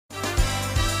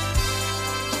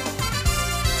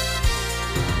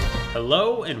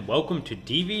Hello and welcome to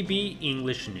DVB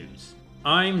English News.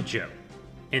 I'm Joe.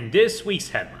 In this week's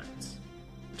headlines,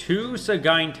 2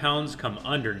 Sagaing towns come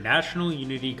under national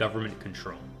unity government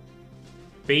control.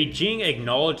 Beijing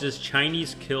acknowledges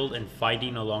Chinese killed in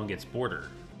fighting along its border.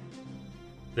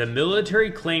 The military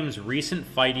claims recent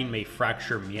fighting may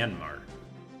fracture Myanmar.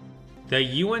 The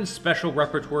UN Special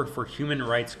Rapporteur for Human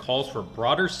Rights calls for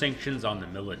broader sanctions on the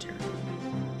military.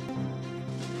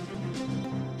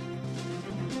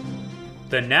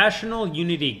 The National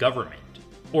Unity Government,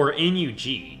 or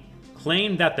NUG,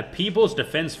 claimed that the People's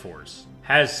Defense Force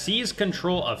has seized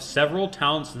control of several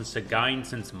towns in Sagaing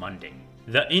since Monday.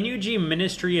 The NUG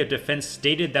Ministry of Defense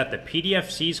stated that the PDF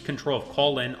seized control of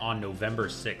Kowloon on November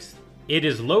 6th. It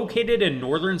is located in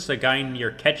northern Sagaing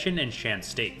near Kachin and Shan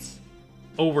states.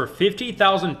 Over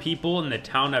 50,000 people in the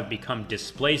town have become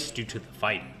displaced due to the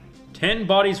fighting. 10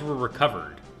 bodies were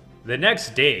recovered. The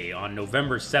next day, on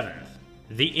November 7th,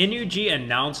 the NUG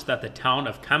announced that the town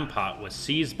of Kampa was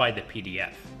seized by the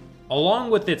PDF, along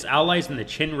with its allies in the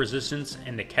Chin Resistance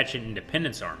and the Kachin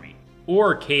Independence Army,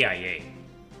 or KIA.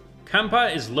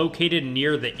 Kampa is located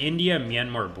near the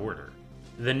India-Myanmar border.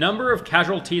 The number of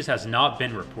casualties has not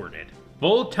been reported.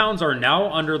 Both towns are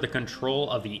now under the control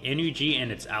of the NUG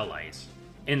and its allies.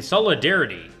 In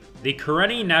solidarity, the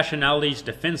Karenni Nationalities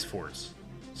Defense Force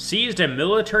seized a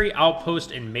military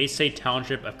outpost in Maesai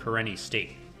Township of Karenni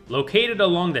State, located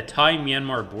along the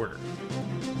Thai-Myanmar border.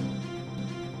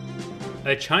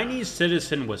 A Chinese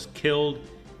citizen was killed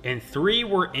and 3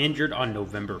 were injured on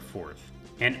November 4th.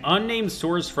 An unnamed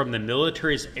source from the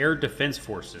military's air defense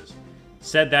forces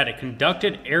said that it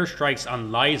conducted airstrikes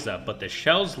on Liza, but the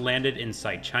shells landed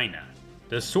inside China.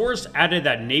 The source added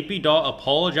that Naypyidaw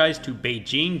apologized to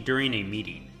Beijing during a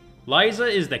meeting. Liza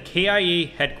is the KIA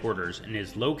headquarters and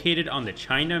is located on the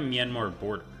China-Myanmar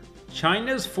border.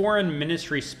 China's Foreign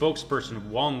Ministry spokesperson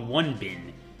Wang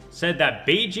Wenbin said that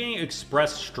Beijing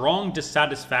expressed strong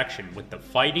dissatisfaction with the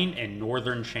fighting in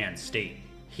northern Shan state.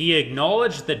 He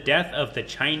acknowledged the death of the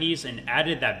Chinese and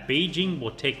added that Beijing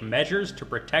will take measures to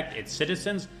protect its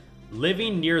citizens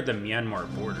living near the Myanmar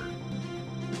border.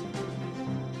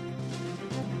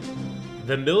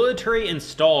 The military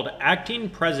installed acting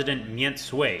President Myint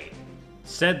Sui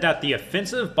said that the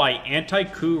offensive by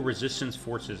anti-coup resistance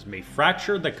forces may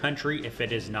fracture the country if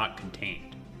it is not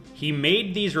contained. He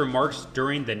made these remarks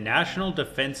during the National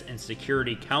Defense and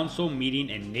Security Council meeting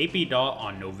in Naypyidaw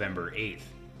on November 8th.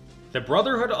 The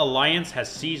Brotherhood Alliance has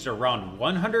seized around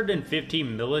 150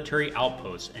 military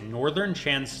outposts in northern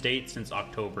Shan state since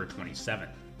October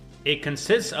 27th. It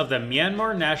consists of the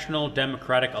Myanmar National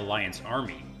Democratic Alliance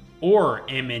Army, or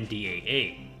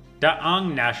MNDAA,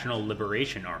 Daang National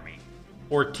Liberation Army,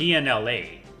 or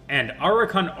TNLA, and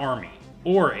Arakan Army,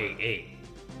 or AA.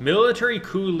 Military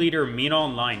coup leader Min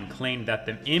Aung Hlaing claimed that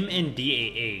the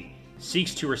MNDAA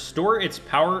seeks to restore its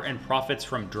power and profits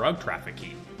from drug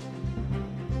trafficking.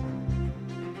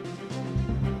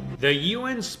 The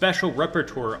UN Special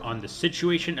Rapporteur on the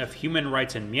situation of human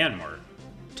rights in Myanmar,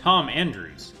 Tom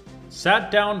Andrews,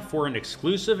 sat down for an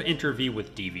exclusive interview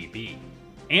with DVB.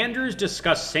 Andrews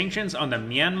discussed sanctions on the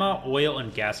Myanmar Oil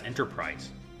and Gas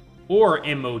Enterprise, or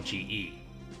MOGE.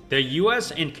 The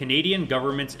US and Canadian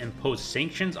governments imposed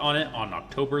sanctions on it on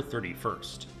October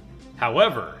 31st.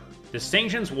 However, the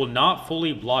sanctions will not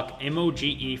fully block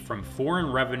MOGE from foreign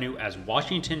revenue as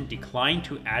Washington declined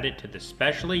to add it to the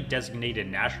specially designated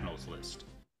nationals list.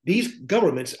 These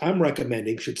governments, I'm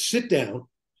recommending, should sit down,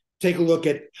 take a look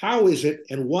at how is it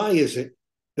and why is it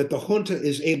that the junta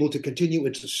is able to continue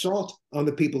its assault on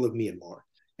the people of Myanmar?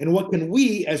 And what can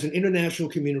we as an international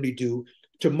community do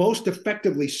to most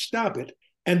effectively stop it?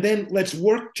 And then let's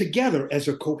work together as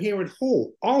a coherent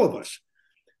whole, all of us,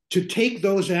 to take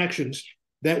those actions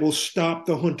that will stop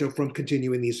the junta from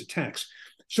continuing these attacks.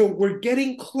 So we're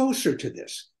getting closer to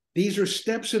this. These are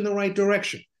steps in the right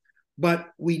direction, but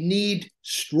we need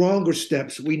stronger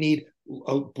steps. We need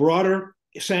broader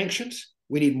sanctions.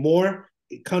 We need more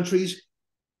countries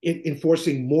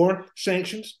enforcing more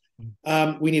sanctions.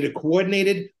 We need a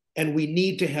coordinated, and we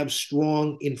need to have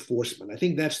strong enforcement. I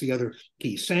think that's the other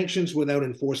key. Sanctions without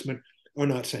enforcement are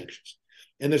not sanctions.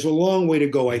 And there's a long way to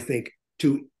go, I think,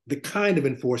 to the kind of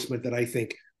enforcement that I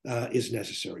think is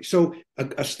necessary. So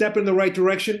a step in the right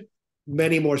direction,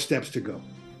 many more steps to go.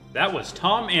 That was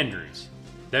Tom Andrews,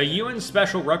 the UN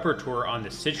Special Rapporteur on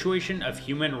the situation of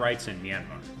human rights in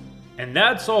Myanmar. And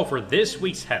that's all for this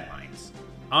week's headlines.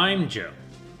 I'm Joe.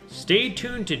 Stay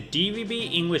tuned to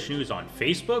DVB English News on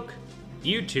Facebook,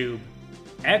 YouTube,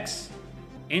 X,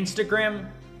 Instagram,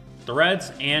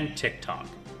 Threads, and TikTok.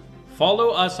 Follow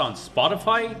us on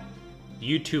Spotify,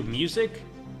 YouTube Music,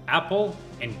 Apple,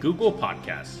 and Google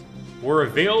Podcasts. We're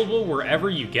available wherever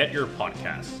you get your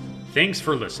podcasts. Thanks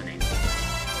for listening.